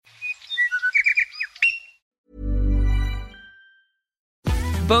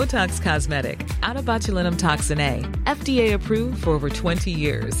Botox Cosmetic, out of botulinum toxin A, FDA approved for over 20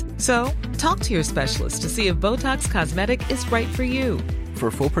 years. So, talk to your specialist to see if Botox Cosmetic is right for you. For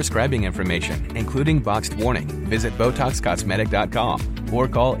full prescribing information, including boxed warning, visit BotoxCosmetic.com or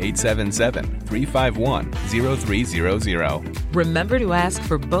call 877-351-0300. Remember to ask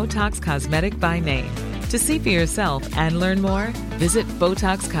for Botox Cosmetic by name. To see for yourself and learn more, visit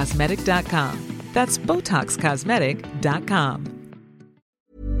BotoxCosmetic.com. That's BotoxCosmetic.com.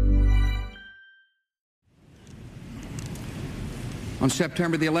 On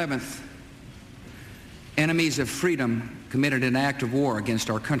September the 11th, enemies of freedom committed an act of war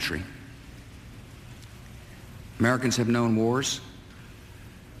against our country. Americans have known wars,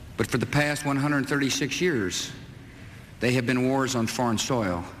 but for the past 136 years, they have been wars on foreign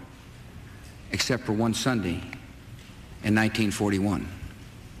soil, except for one Sunday in 1941.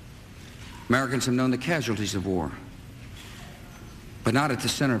 Americans have known the casualties of war, but not at the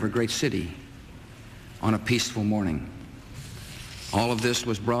center of a great city on a peaceful morning. All of this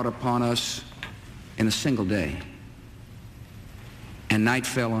was brought upon us in a single day, and night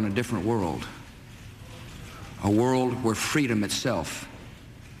fell on a different world, a world where freedom itself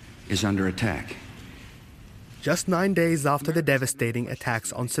is under attack. Just 9 days after the devastating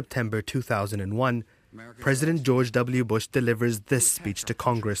attacks on September 2001, President George W. Bush delivers this speech to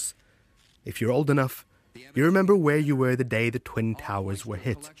Congress. If you're old enough, you remember where you were the day the Twin Towers were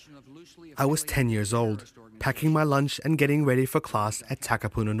hit. I was 10 years old, packing my lunch and getting ready for class at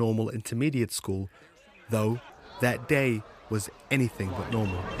Takapuna Normal Intermediate School, though that day was anything but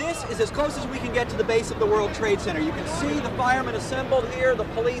normal. This is as close as we can get to the base of the World Trade Center. You can see the firemen assembled here, the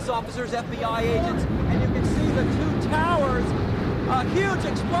police officers, FBI agents, and you can see the two towers. A huge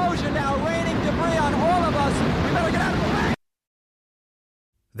explosion now raining debris on all of us. We better get out of the way.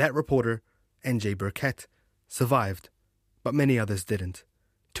 That reporter, N.J. Burkett, survived, but many others didn't.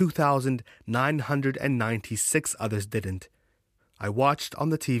 2,996 others didn't. I watched on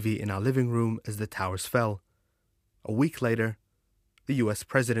the TV in our living room as the towers fell. A week later, the U.S.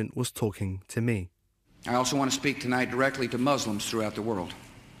 president was talking to me. I also want to speak tonight directly to Muslims throughout the world.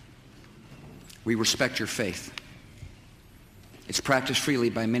 We respect your faith. It's practiced freely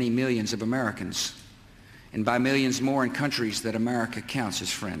by many millions of Americans, and by millions more in countries that America counts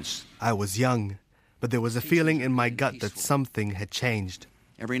as friends. I was young, but there was a feeling in my gut that something had changed.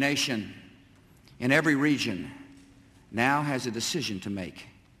 Every nation in every region now has a decision to make.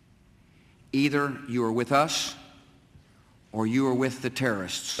 Either you are with us or you are with the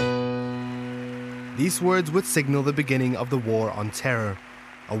terrorists. These words would signal the beginning of the war on terror,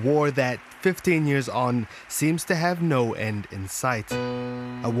 a war that, 15 years on, seems to have no end in sight.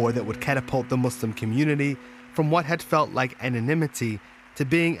 A war that would catapult the Muslim community from what had felt like anonymity to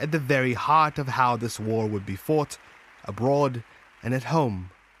being at the very heart of how this war would be fought, abroad and at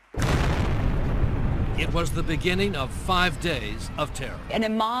home. It was the beginning of 5 days of terror. An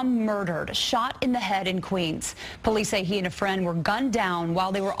imam murdered, shot in the head in Queens. Police say he and a friend were gunned down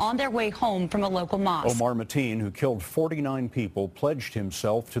while they were on their way home from a local mosque. Omar Mateen, who killed 49 people, pledged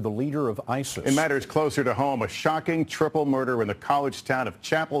himself to the leader of ISIS. In matters closer to home, a shocking triple murder in the college town of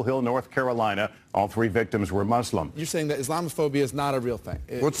Chapel Hill, North Carolina. All three victims were Muslim. You're saying that Islamophobia is not a real thing?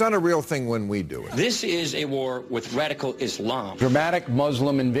 Well, it's not a real thing when we do it. This is a war with radical Islam. Dramatic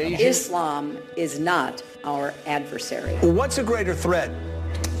Muslim invasion. Islam is not our adversary. What's a greater threat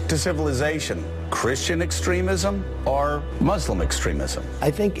to civilization? Christian extremism or Muslim extremism?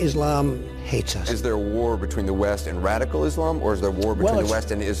 I think Islam hates us. Is there a war between the West and radical Islam, or is there a war between the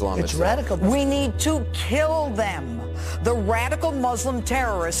West and Islam itself? It's radical. We need to kill them. The radical Muslim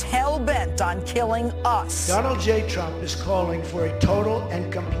terrorists hell-bent on killing us. Donald J. Trump is calling for a total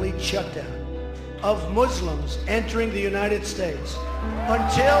and complete shutdown of Muslims entering the United States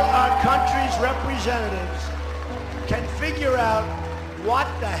until our country's representatives can figure out what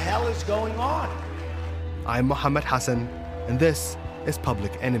the hell is going on. I'm Mohammed Hassan, and this is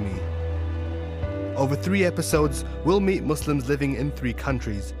Public Enemy. Over 3 episodes, we'll meet Muslims living in 3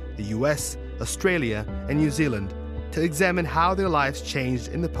 countries, the US, Australia, and New Zealand, to examine how their lives changed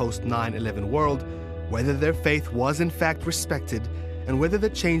in the post-9/11 world, whether their faith was in fact respected, and whether the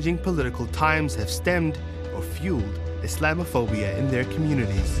changing political times have stemmed or fueled Islamophobia in their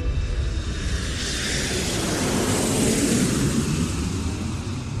communities.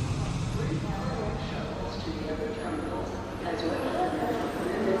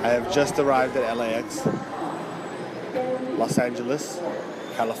 I have just arrived at LAX, Los Angeles,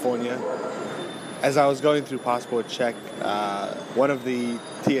 California. As I was going through passport check, one of the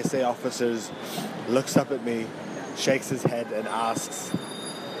TSA officers looks up at me, shakes his head and asks,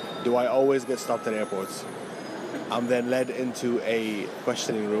 "Do I always get stopped at airports?" I'm then led into a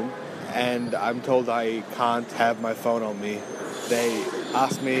questioning room, and I'm told I can't have my phone on me. They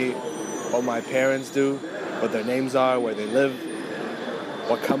ask me what my parents do, what their names are, where they live,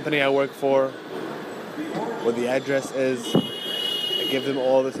 what company I work for, what the address is. I give them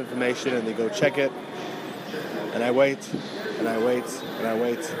all this information and they go check it. And I wait, and I wait, and I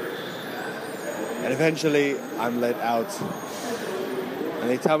wait. And eventually I'm let out. And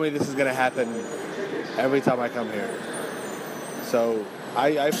they tell me this is going to happen every time I come here. So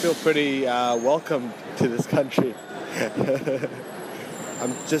I feel pretty welcome to this country.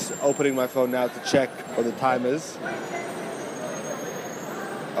 I'm just opening my phone now to check what the time is.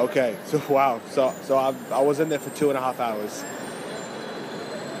 Okay, so wow. So I was in there for 2.5 hours.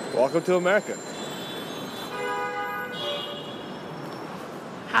 Welcome to America.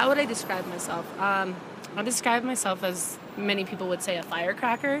 How would I describe myself? I describe myself as many people would say a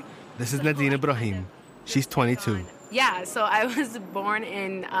firecracker. This is Nadine Ibrahim. She's 22. Yeah, so I was born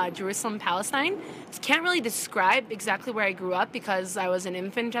in Jerusalem, Palestine. Can't really describe exactly where I grew up because I was an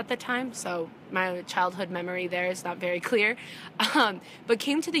infant at the time, so my childhood memory there is not very clear. But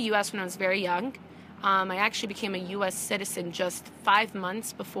came to the U.S. when I was very young. I actually became a U.S. citizen just 5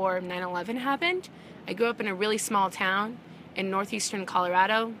 months before 9/11 happened. I grew up in a really small town in northeastern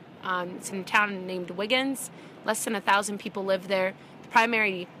Colorado. It's in a town named Wiggins. Less than 1,000 people live there. The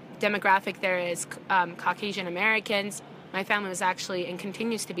primary demographic there is Caucasian Americans. My family was actually and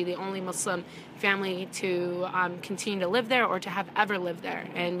continues to be the only Muslim family to continue to live there or to have ever lived there.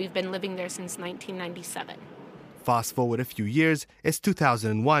 And we've been living there since 1997. Fast forward a few years, it's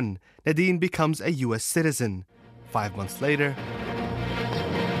 2001. Nadine becomes a U.S. citizen. 5 months later...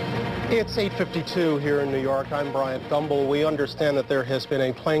 It's 8:52 here in New York. I'm Bryant Gumbel. We understand that there has been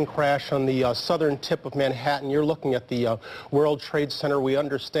a plane crash on the southern tip of Manhattan. You're looking at the World Trade Center. We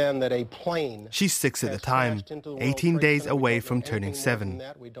understand that a plane... She's 6 at the time, 18 days away from turning 7.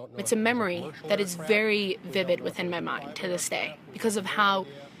 It's a memory that is very vivid within my mind to this day because of how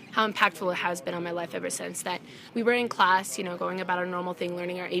impactful it has been on my life ever since. That we were in class, going about our normal thing,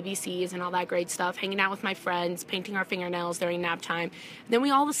 learning our ABCs and all that great stuff, hanging out with my friends, painting our fingernails during nap time. And then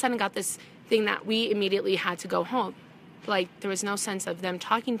we all of a sudden got this thing that we immediately had to go home. Like, there was no sense of them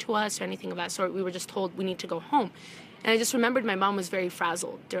talking to us or anything of that sort. We were just told we need to go home. And I just remembered my mom was very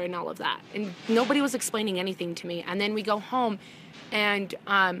frazzled during all of that. And nobody was explaining anything to me. And then we go home, and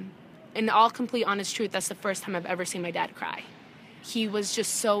in all complete honest truth, that's the first time I've ever seen my dad cry. He was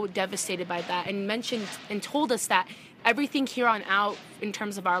just so devastated by that and mentioned and told us that everything here on out in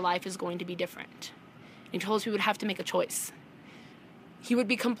terms of our life is going to be different. He told us we would have to make a choice. He would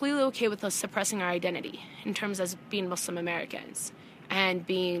be completely okay with us suppressing our identity in terms as being Muslim Americans and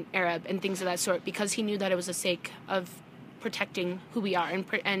being Arab and things of that sort because he knew that it was the sake of protecting who we are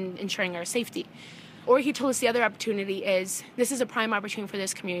and ensuring our safety. Or he told us the other opportunity is this is a prime opportunity for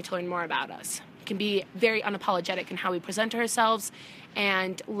this community to learn more about us. Can be very unapologetic in how we present ourselves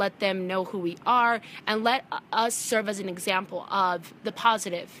and let them know who we are and let us serve as an example of the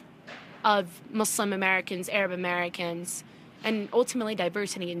positive of Muslim Americans, Arab Americans, and ultimately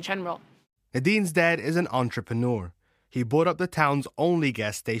diversity in general. Nadine's dad is an entrepreneur. He bought up the town's only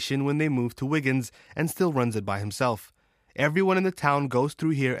gas station when they moved to Wiggins and still runs it by himself. Everyone in the town goes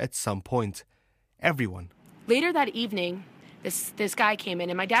through here at some point. Everyone. Later that evening, this guy came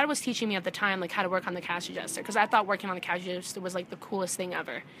in, and my dad was teaching me at the time how to work on the cash register because I thought working on the cash register was the coolest thing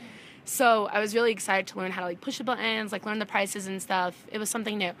ever. So I was really excited to learn how to push the buttons, learn the prices and stuff. It was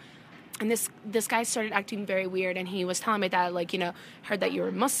something new. And this guy started acting very weird, and he was telling my dad heard that you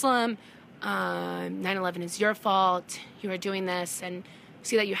were Muslim, 9/11 is your fault, you were doing this, and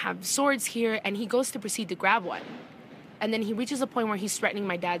see that you have swords here, and he goes to proceed to grab one. And then he reaches a point where he's threatening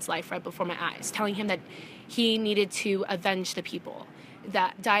my dad's life right before my eyes, telling him that he needed to avenge the people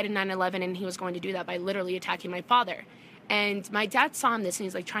that died in 9/11, and he was going to do that by literally attacking my father. And my dad saw him this,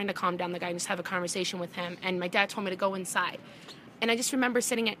 and he's trying to calm down the guy and just have a conversation with him. And my dad told me to go inside. And I just remember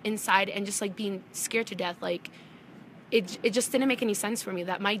sitting inside and just being scared to death. It just didn't make any sense for me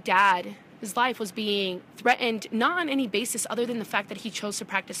that my dad, his life was being threatened, not on any basis other than the fact that he chose to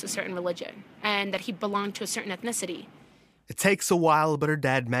practice a certain religion and that he belonged to a certain ethnicity. It takes a while, but her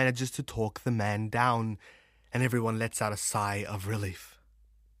dad manages to talk the man down, and everyone lets out a sigh of relief.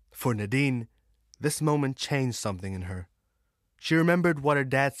 For Nadine, this moment changed something in her. She remembered what her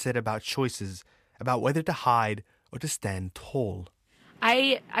dad said about choices, about whether to hide or to stand tall.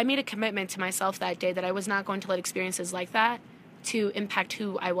 I made a commitment to myself that day that I was not going to let experiences like that to impact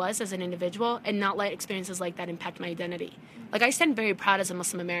who I was as an individual and not let experiences like that impact my identity. I stand very proud as a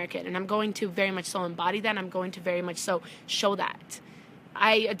Muslim American, and I'm going to very much so embody that, and I'm going to very much so show that.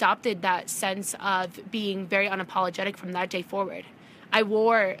 I adopted that sense of being very unapologetic from that day forward. I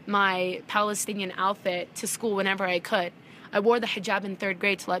wore my Palestinian outfit to school whenever I could. I wore the hijab in 3rd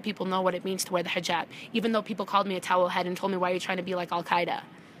grade to let people know what it means to wear the hijab, even though people called me a towel head and told me, why are you trying to be like Al-Qaeda?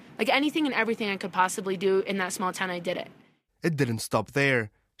 Like anything and everything I could possibly do in that small town, I did it. It didn't stop there.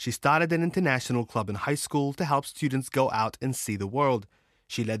 She started an international club in high school to help students go out and see the world.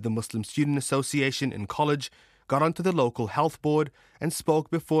 She led the Muslim Student Association in college, got onto the local health board, and spoke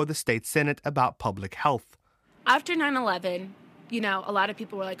before the state senate about public health. After 9/11, a lot of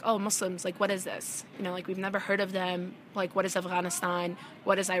people were like, oh, Muslims, like, what is this? We've never heard of them. Like, what is Afghanistan?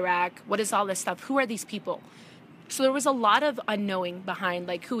 What is Iraq? What is all this stuff? Who are these people? So there was a lot of unknowing behind,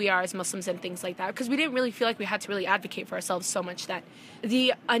 like, who we are as Muslims and things like that, because we didn't really feel like we had to really advocate for ourselves so much that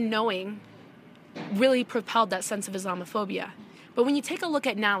the unknowing really propelled that sense of Islamophobia. But when you take a look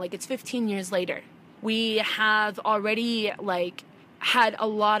at now, it's 15 years later, we have already, had a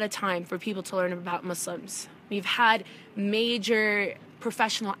lot of time for people to learn about Muslims. We've had major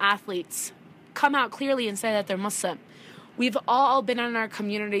professional athletes come out clearly and say that they're Muslim. We've all been in our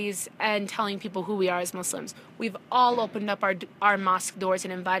communities and telling people who we are as Muslims. We've all opened up our mosque doors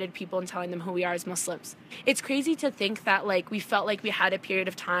and invited people and telling them who we are as Muslims. It's crazy to think that, we felt like we had a period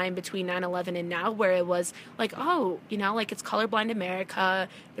of time between 9/11 and now where it was it's colorblind America,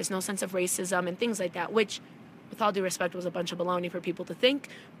 there's no sense of racism and things like that, which, with all due respect, was a bunch of baloney for people to think.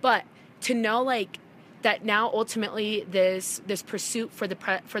 But to know, that now ultimately this pursuit for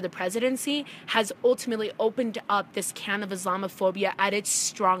the presidency has ultimately opened up this can of Islamophobia at its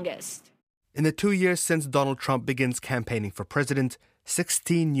strongest. In the 2 years since Donald Trump begins campaigning for president,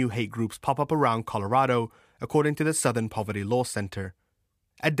 16 new hate groups pop up around Colorado, according to the Southern Poverty Law Center.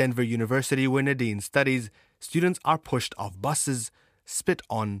 At Denver University, where Nadine studies, students are pushed off buses, spit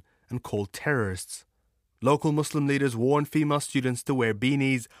on, and called terrorists. Local Muslim leaders warn female students to wear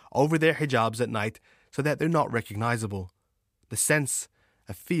beanies over their hijabs at night so that they're not recognizable. The sense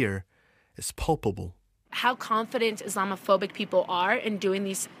of fear is palpable. How confident Islamophobic people are in doing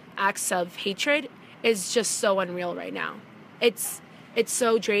these acts of hatred is just so unreal right now. It's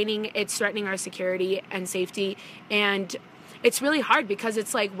so draining, it's threatening our security and safety, and it's really hard because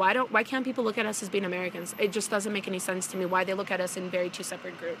it's why can't people look at us as being Americans? It just doesn't make any sense to me why they look at us in two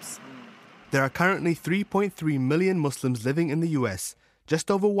separate groups. There are currently 3.3 million Muslims living in the US,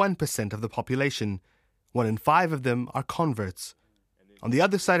 just over 1% of the population. 1 in 5 of them are converts. On the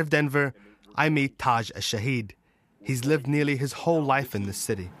other side of Denver, I meet Taj Shahid. He's lived nearly his whole life in this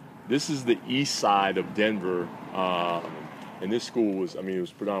city. This is the east side of Denver, and this school was, it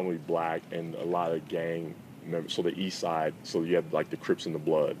was predominantly black and a lot of gang members. So the east side, so you have the Crips and the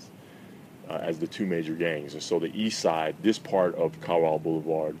Bloods as the two major gangs. And so the east side, this part of Colorado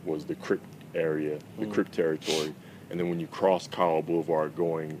Boulevard was the Crip area, the Crip territory. And then when you cross Colorado Boulevard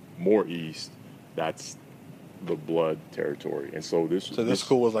going more east, that's the Blood territory. And so this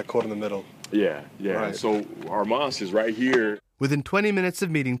school was caught in the middle. Yeah. Right. So our mosque is right here. Within 20 minutes of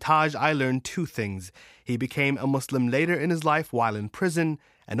meeting Taj, I learned 2 things. He became a Muslim later in his life while in prison,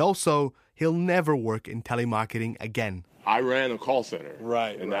 and also he'll never work in telemarketing again. I ran a call center.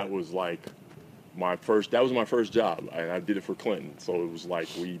 Right. And that was my first job. And I did it for Clinton. So it was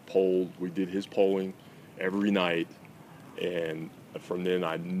we did his polling every night, and from then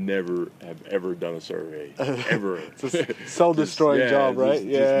I never have ever done a survey, ever. It's a soul-destroying job, right?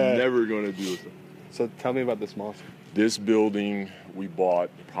 Just never going to do it. So tell me about this mosque. This building we bought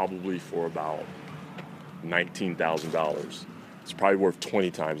probably for about $19,000. It's probably worth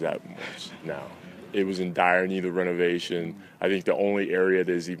 20 times that much now. It was in dire need of renovation. I think the only area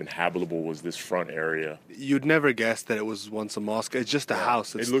that is even habitable was this front area. You'd never guess that it was once a mosque. It's just a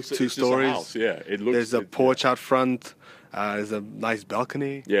house. It's 2 stories. Just a house. Yeah, There's a porch out front. There's a nice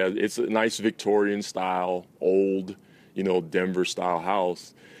balcony. Yeah, it's a nice Victorian style, old, Denver style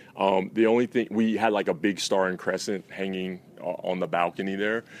house. The only thing, we had a big star and crescent hanging on the balcony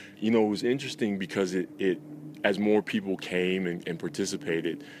there. It was interesting because it as more people came and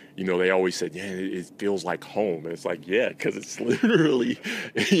participated, they always said, it feels like home. And it's because it's literally,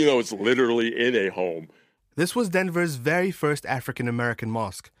 it's literally in a home. This was Denver's very first African-American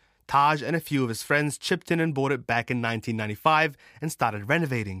mosque. Taj and a few of his friends chipped in and bought it back in 1995 and started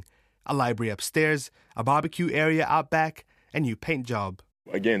renovating. A library upstairs, a barbecue area out back, a new paint job.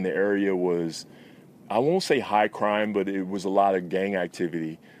 Again, the area was, I won't say high crime, but it was a lot of gang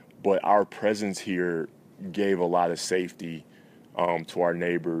activity. But our presence here gave a lot of safety to our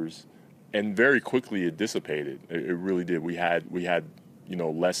neighbors, and very quickly it dissipated. It really did. We had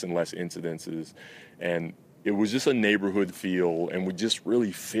less and less incidences, and It was just a neighborhood feel, and we just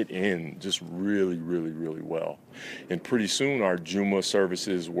really fit in just really, really, really well. And pretty soon our Juma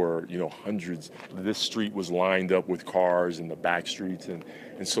services were, hundreds. This street was lined up with cars in the back streets, and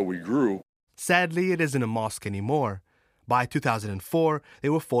so we grew. Sadly, it isn't a mosque anymore. By 2004, they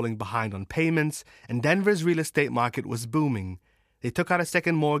were falling behind on payments, and Denver's real estate market was booming. They took out a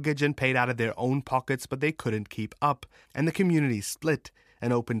second mortgage and paid out of their own pockets, but they couldn't keep up, and the community split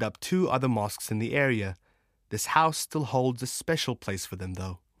and opened up 2 other mosques in the area. This house still holds a special place for them,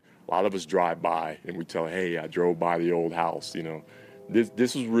 though. A lot of us drive by and we tell, hey, I drove by the old house.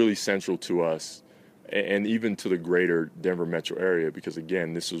 This was really central to us and even to the greater Denver metro area, because,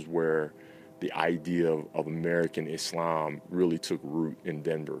 again, this is where the idea of American Islam really took root in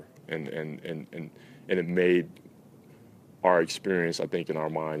Denver. And it made our experience, I think, in our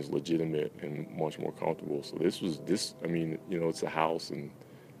minds legitimate and much more comfortable. So it's a house, and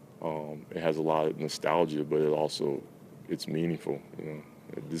it has a lot of nostalgia, but it's meaningful.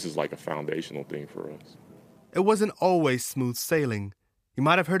 This is like a foundational thing for us. It wasn't always smooth sailing. You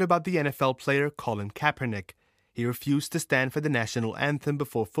might have heard about the NFL player Colin Kaepernick. He refused to stand for the national anthem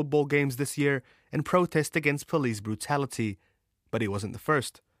before football games this year and protest against police brutality. But he wasn't the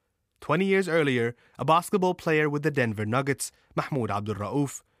first. 20 years earlier, a basketball player with the Denver Nuggets, Mahmoud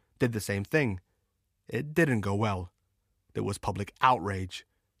Abdul-Rauf, did the same thing. It didn't go well. There was public outrage.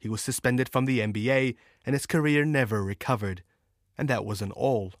 He was suspended from the NBA, and his career never recovered. And that wasn't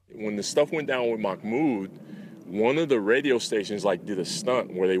all. When the stuff went down with Mahmoud, one of the radio stations did a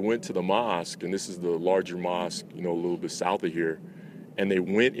stunt where they went to the mosque, and this is the larger mosque, a little bit south of here, and they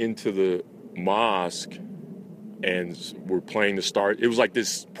went into the mosque and were playing the Star. It was like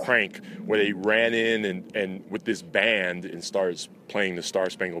this prank where they ran in and with this band and started playing the Star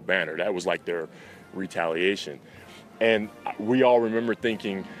Spangled Banner. That was like their retaliation. And we all remember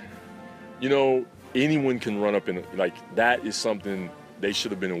thinking, anyone can run up and that is something they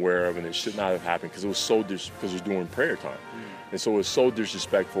should have been aware of, and it should not have happened because it was because it was during prayer time. And so it was so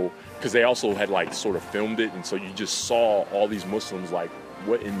disrespectful because they also had sort of filmed it. And so you just saw all these Muslims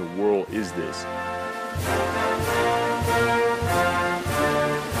what in the world is this?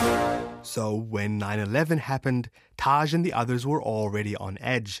 So when 9/11 happened, Taj and the others were already on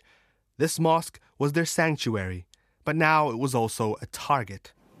edge. This mosque was their sanctuary, but now it was also a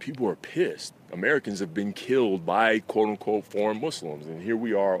target. People are pissed. Americans have been killed by quote-unquote foreign Muslims, and here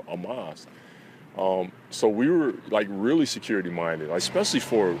we are, a mosque. So we were really security-minded, especially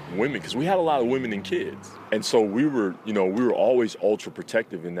for women, because we had a lot of women and kids. And so we were always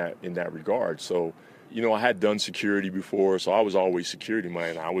ultra-protective in that regard. So, I had done security before, so I was always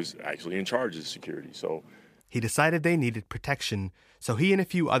security-minded. I was actually in charge of security. So he decided they needed protection, so he and a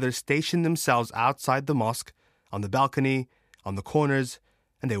few others stationed themselves outside the mosque, on the balcony, on the corners,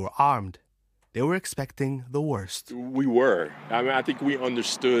 and they were armed. They were expecting the worst. We were. I think we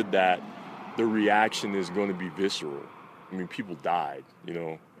understood that the reaction is going to be visceral. People died,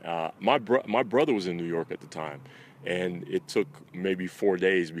 My brother was in New York at the time, and it took maybe 4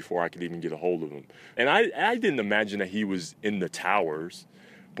 days before I could even get a hold of him. And I didn't imagine that he was in the towers,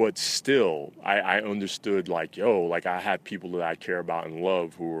 but still, I understood, I had people that I care about and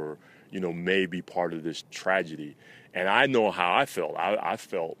love who were, may be part of this tragedy. And I know how I felt. I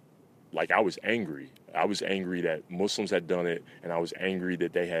felt like I was angry. I was angry that Muslims had done it, and I was angry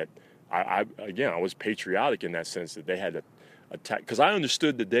that they had, I was patriotic in that sense that they had attacked. Because I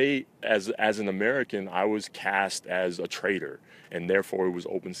understood that they, as an American, I was cast as a traitor, and therefore it was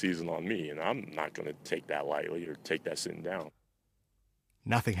open season on me. And I'm not going to take that lightly or take that sitting down.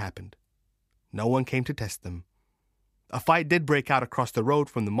 Nothing happened. No one came to test them. A fight did break out across the road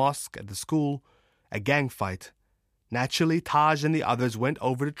from the mosque at the school, a gang fight. Naturally, Taj and the others went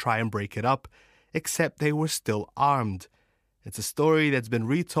over to try and break it up, except they were still armed. It's a story that's been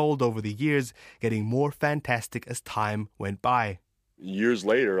retold over the years, getting more fantastic as time went by. Years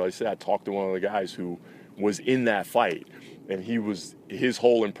later, I talked to one of the guys who was in that fight, and his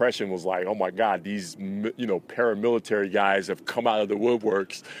whole impression was oh my God, these paramilitary guys have come out of the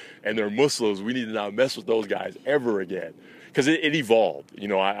woodworks, and they're Muslims. We need to not mess with those guys ever again. Because it evolved.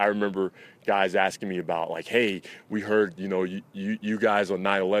 I remember guys asking me about hey, we heard, you guys on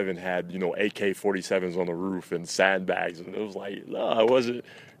 9/11 had, AK-47s on the roof and sandbags. And it was no, I wasn't,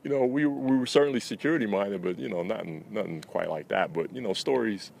 we were certainly security minded, but, nothing quite like that. But,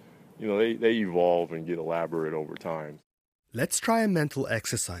 stories, they evolve and get elaborate over time. Let's try a mental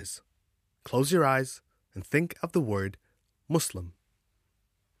exercise. Close your eyes and think of the word Muslim.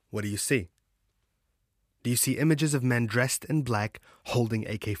 What do you see? Do you see images of men dressed in black, holding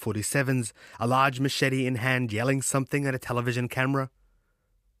AK-47s, a large machete in hand, yelling something at a television camera?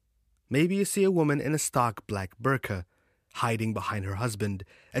 Maybe you see a woman in a stark black burqa, hiding behind her husband,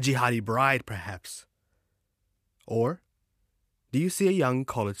 a jihadi bride perhaps. Or do you see a young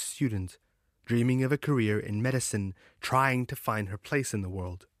college student dreaming of a career in medicine, trying to find her place in the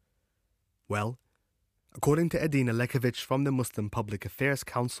world? Well, according to Adina Lekovich from the Muslim Public Affairs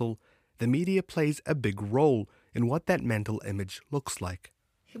Council, the media plays a big role in what that mental image looks like.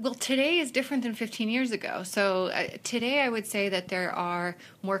 Well, today is different than 15 years ago. So today I would say that there are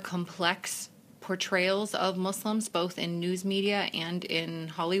more complex portrayals of Muslims, both in news media and in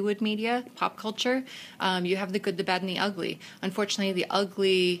Hollywood media, pop culture. You have the good, the bad, and the ugly. Unfortunately, the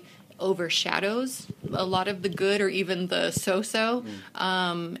ugly overshadows a lot of the good, or even the so-so.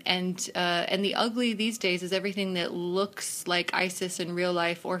 And the ugly these days is everything that looks like ISIS in real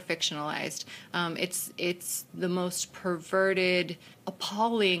life or fictionalized. It's the most perverted,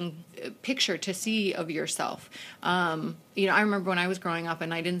 appalling picture to see of yourself. I remember when I was growing up,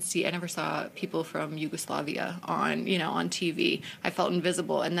 and I never saw people from Yugoslavia on TV. I felt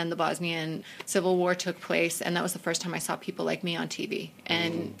invisible. And then the Bosnian Civil War took place, and that was the first time I saw people like me on TV.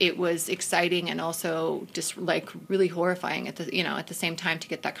 And it was exciting and also just like really horrifying at the same time to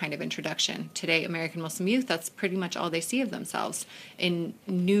get that kind of introduction. Today, American Muslim youth, that's pretty much all they see of themselves in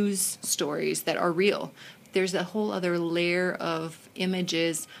news stories that are real. There's a whole other layer of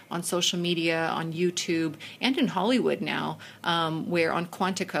images on social media, on YouTube, and in Hollywood now, where on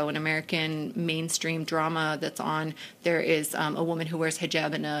Quantico, an American mainstream drama that's on, there is a woman who wears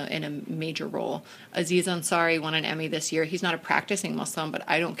hijab in a major role. Aziz Ansari won an Emmy this year. He's not a practicing Muslim, but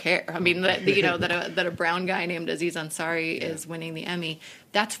I don't care. I mean, that a brown guy named Aziz Ansari is winning the Emmy.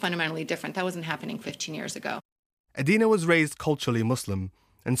 That's fundamentally different. That wasn't happening 15 years ago. Adina was raised culturally Muslim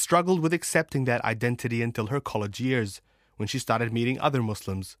and struggled with accepting that identity until her college years, when she started meeting other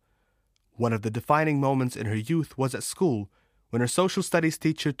Muslims. One of the defining moments in her youth was at school, when her social studies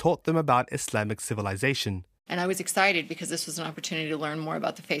teacher taught them about Islamic civilization. And I was excited because this was an opportunity to learn more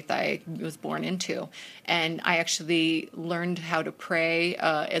about the faith I was born into. And I actually learned how to pray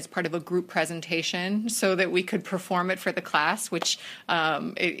as part of a group presentation so that we could perform it for the class, which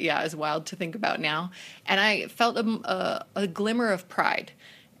is wild to think about now. And I felt a glimmer of pride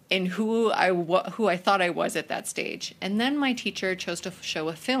in who I thought I was at that stage. And then my teacher chose to show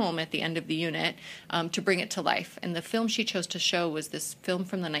a film at the end of the unit to bring it to life. And the film she chose to show was this film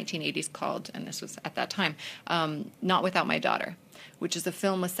from the 1980s called, and this was at that time, Not Without My Daughter, which is a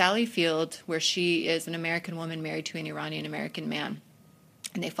film with Sally Field where she is an American woman married to an Iranian-American man.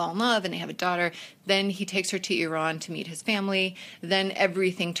 And they fall in love, and they have a daughter. Then he takes her to Iran to meet his family. Then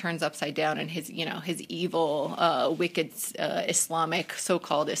everything turns upside down, and his evil, wicked Islamic,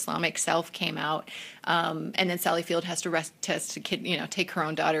 so-called Islamic self came out. And then Sally Field has to take her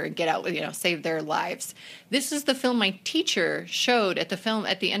own daughter and get out, save their lives. This is the film my teacher showed at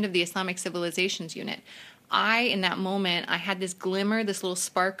the end of the Islamic Civilizations unit. In that moment, I had this glimmer, this little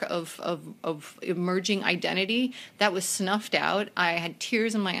spark of emerging identity that was snuffed out. I had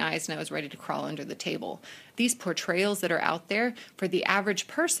tears in my eyes, and I was ready to crawl under the table. These portrayals that are out there, for the average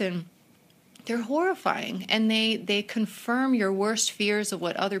person, they're horrifying, and they confirm your worst fears of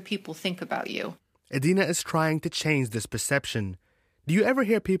what other people think about you. Adina is trying to change this perception. Do you ever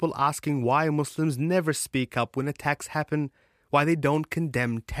hear people asking why Muslims never speak up when attacks happen, why they don't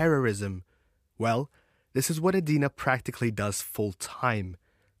condemn terrorism? Well, this is what Adina practically does full time.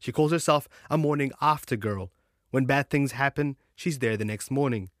 She calls herself a morning after girl. When bad things happen, she's there the next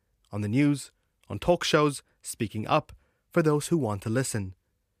morning, on the news, on talk shows, speaking up for those who want to listen.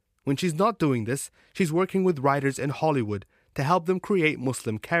 When she's not doing this, she's working with writers in Hollywood to help them create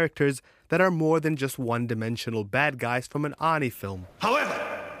Muslim characters that are more than just one-dimensional bad guys from an Arnie film. However,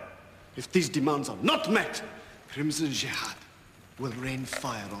 if these demands are not met, Crimson Jihad will rain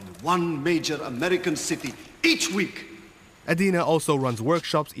fire on one major American city each week. Adina also runs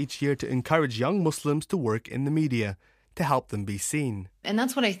workshops each year to encourage young Muslims to work in the media, to help them be seen. And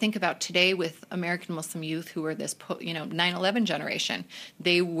that's what I think about today with American Muslim youth who are this 9/11 generation.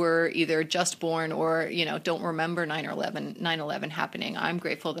 They were either just born or don't remember 9/11 happening. I'm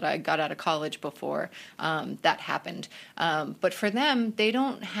grateful that I got out of college before that happened. But for them, they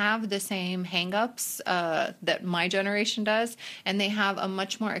don't have the same hang-ups that my generation does, and they have a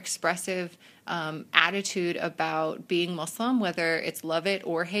much more expressive attitude about being Muslim, whether it's love it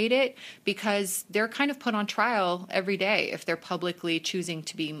or hate it, because they're kind of put on trial every day if they're publicly choosing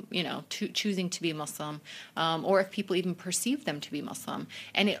to be Muslim, or if people even perceive them to be Muslim.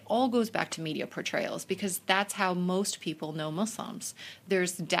 And it all goes back to media portrayals, because that's how most people know Muslims.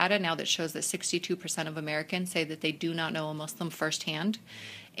 There's data now that shows that 62% of Americans say that they do not know a Muslim firsthand,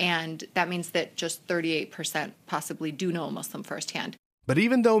 and that means that just 38% possibly do know a Muslim firsthand. But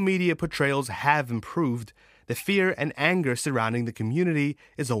even though media portrayals have improved, the fear and anger surrounding the community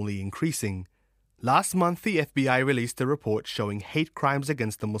is only increasing. Last month, the FBI released a report showing hate crimes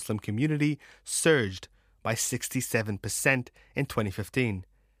against the Muslim community surged by 67% in 2015,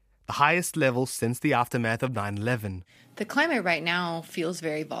 the highest level since the aftermath of 9/11. The climate right now feels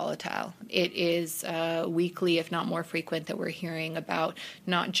very volatile. It is weekly, if not more frequent, that we're hearing about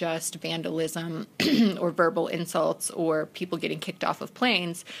not just vandalism or verbal insults or people getting kicked off of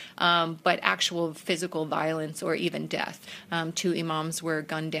planes, but actual physical violence or even death. 2 imams were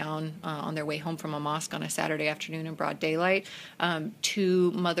gunned down on their way home from a mosque on a Saturday afternoon in broad daylight.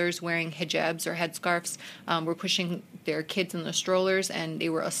 2 mothers wearing hijabs or headscarves were pushing their kids in the strollers, and they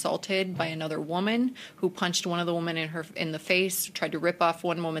were assaulted by another woman who punched one of the women in the face, tried to rip off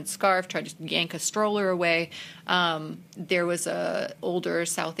one woman's scarf, tried to yank a stroller away. There was a older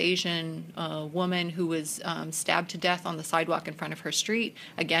South Asian woman who was stabbed to death on the sidewalk in front of her street,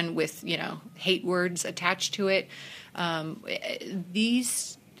 again with hate words attached to it.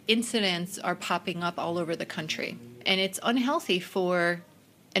 These incidents are popping up all over the country, and it's unhealthy for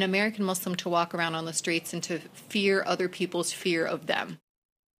an American Muslim to walk around on the streets and to fear other people's fear of them.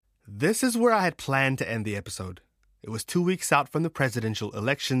 This is where I had planned to end the episode. It was 2 weeks out from the presidential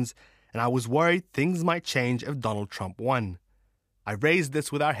elections, and I was worried things might change if Donald Trump won. I raised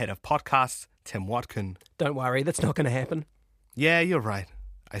this with our head of podcasts, Tim Watkin. Don't worry, that's not going to happen. Yeah, you're right,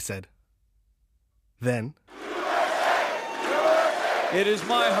 I said. Then, it is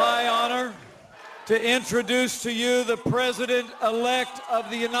my high honor to introduce to you the President-elect of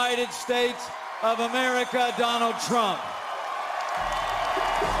the United States of America, Donald Trump.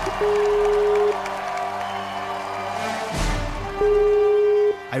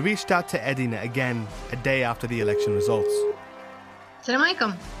 I reached out to Edina again a day after the election results. Assalamu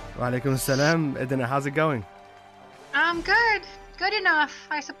alaikum. Wa alaikum salam. Edina, how's it going? Good. Good enough,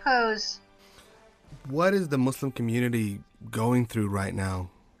 I suppose. What is the Muslim community going through right now?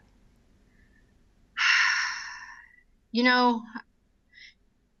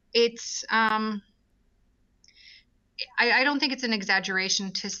 It's, I don't think it's an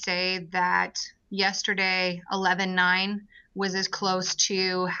exaggeration to say that yesterday, 11/9, was as close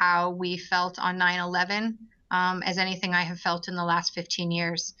to how we felt on 9/11 as anything I have felt in the last 15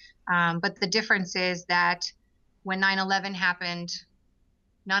 years. But the difference is that when 9/11 happened,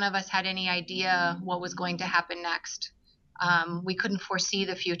 none of us had any idea what was going to happen next. We couldn't foresee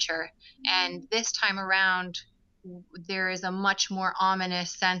the future. And this time around, there is a much more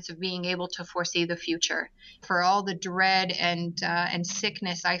ominous sense of being able to foresee the future. For all the dread and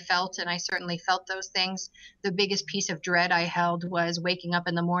sickness I felt, and I certainly felt those things, the biggest piece of dread I held was waking up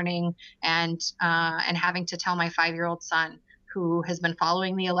in the morning and having to tell my 5-year-old son, who has been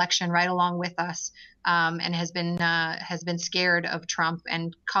following the election right along with us, and has been scared of Trump.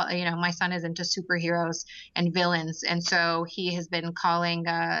 And my son is into superheroes and villains, and so he has been calling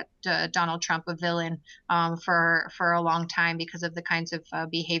Donald Trump a villain for a long time because of the kinds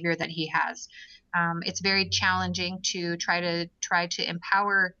of behavior that he has. It's very challenging to try to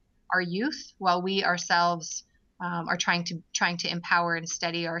empower our youth while we ourselves are trying to empower and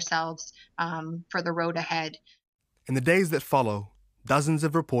steady ourselves for the road ahead. In the days that follow, dozens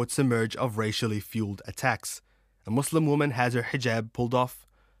of reports emerge of racially fueled attacks. A Muslim woman has her hijab pulled off.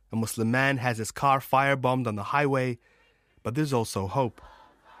 A Muslim man has his car firebombed on the highway. But there's also hope.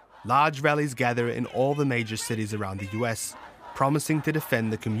 Large rallies gather in all the major cities around the US, promising to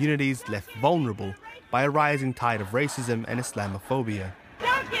defend the communities left vulnerable by a rising tide of racism and Islamophobia.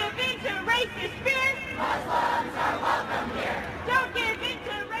 Don't give in to racist spirit. Muslims are welcome here. Don't give in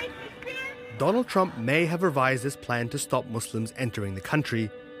to racist spirit. Donald Trump may have revised his plan to stop Muslims entering the country,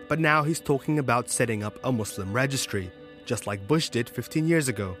 but now he's talking about setting up a Muslim registry, just like Bush did 15 years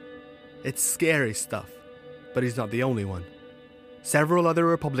ago. It's scary stuff, but he's not the only one. Several other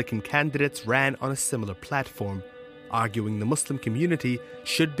Republican candidates ran on a similar platform, arguing the Muslim community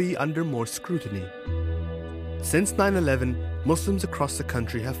should be under more scrutiny. Since 9/11, Muslims across the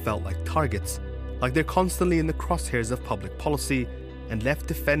country have felt like targets, like they're constantly in the crosshairs of public policy and left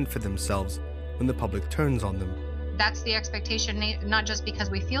to fend for themselves when the public turns on them. That's the expectation, not just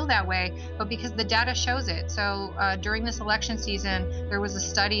because we feel that way, but because the data shows it. So during this election season, there was a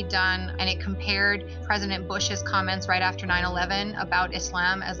study done, and it compared President Bush's comments right after 9/11 about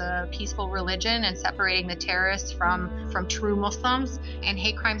Islam as a peaceful religion and separating the terrorists from true Muslims. And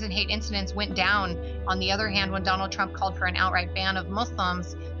hate crimes and hate incidents went down. On the other hand, when Donald Trump called for an outright ban of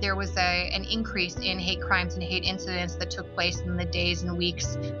Muslims, there was an increase in hate crimes and hate incidents that took place in the days and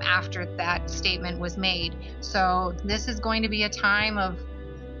weeks after that statement was made. So this is going to be a time of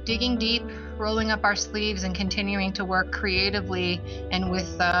digging deep, rolling up our sleeves, and continuing to work creatively and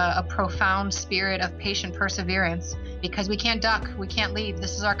with a profound spirit of patient perseverance, because we can't duck, we can't leave.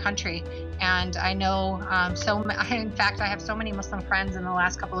 This is our country. And I know, in fact, I have so many Muslim friends in the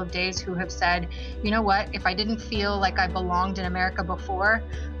last couple of days who have said, you know what, if I didn't feel like I belonged in America before,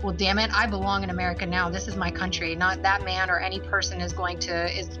 well, damn it, I belong in America now. This is my country. Not that man or any person is going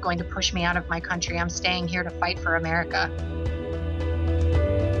to push me out of my country. I'm staying here to fight for America.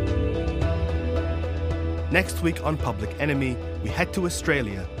 Next week on Public Enemy, we head to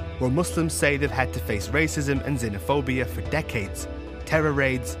Australia, where Muslims say they've had to face racism and xenophobia for decades, terror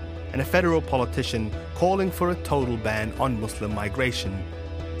raids, and a federal politician calling for a total ban on Muslim migration.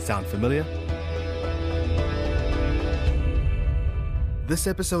 Sound familiar? This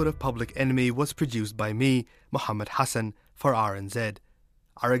episode of Public Enemy was produced by me, Mohammed Hassan, for RNZ.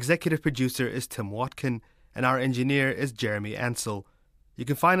 Our executive producer is Tim Watkin, and our engineer is Jeremy Ansell. You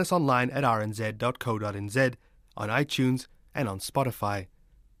can find us online at rnz.co.nz, on iTunes, and on Spotify.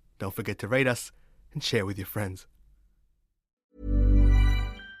 Don't forget to rate us and share with your friends.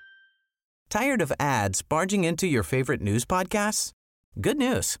 Tired of ads barging into your favorite news podcasts? Good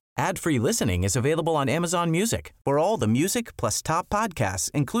news. Ad-free listening is available on Amazon Music for all the music plus top podcasts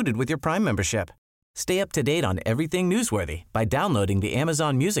included with your Prime membership. Stay up to date on everything newsworthy by downloading the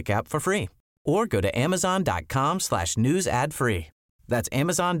Amazon Music app for free or go to amazon.com/news ad free. That's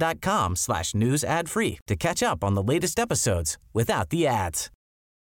amazon.com/news ad free to catch up on the latest episodes without the ads.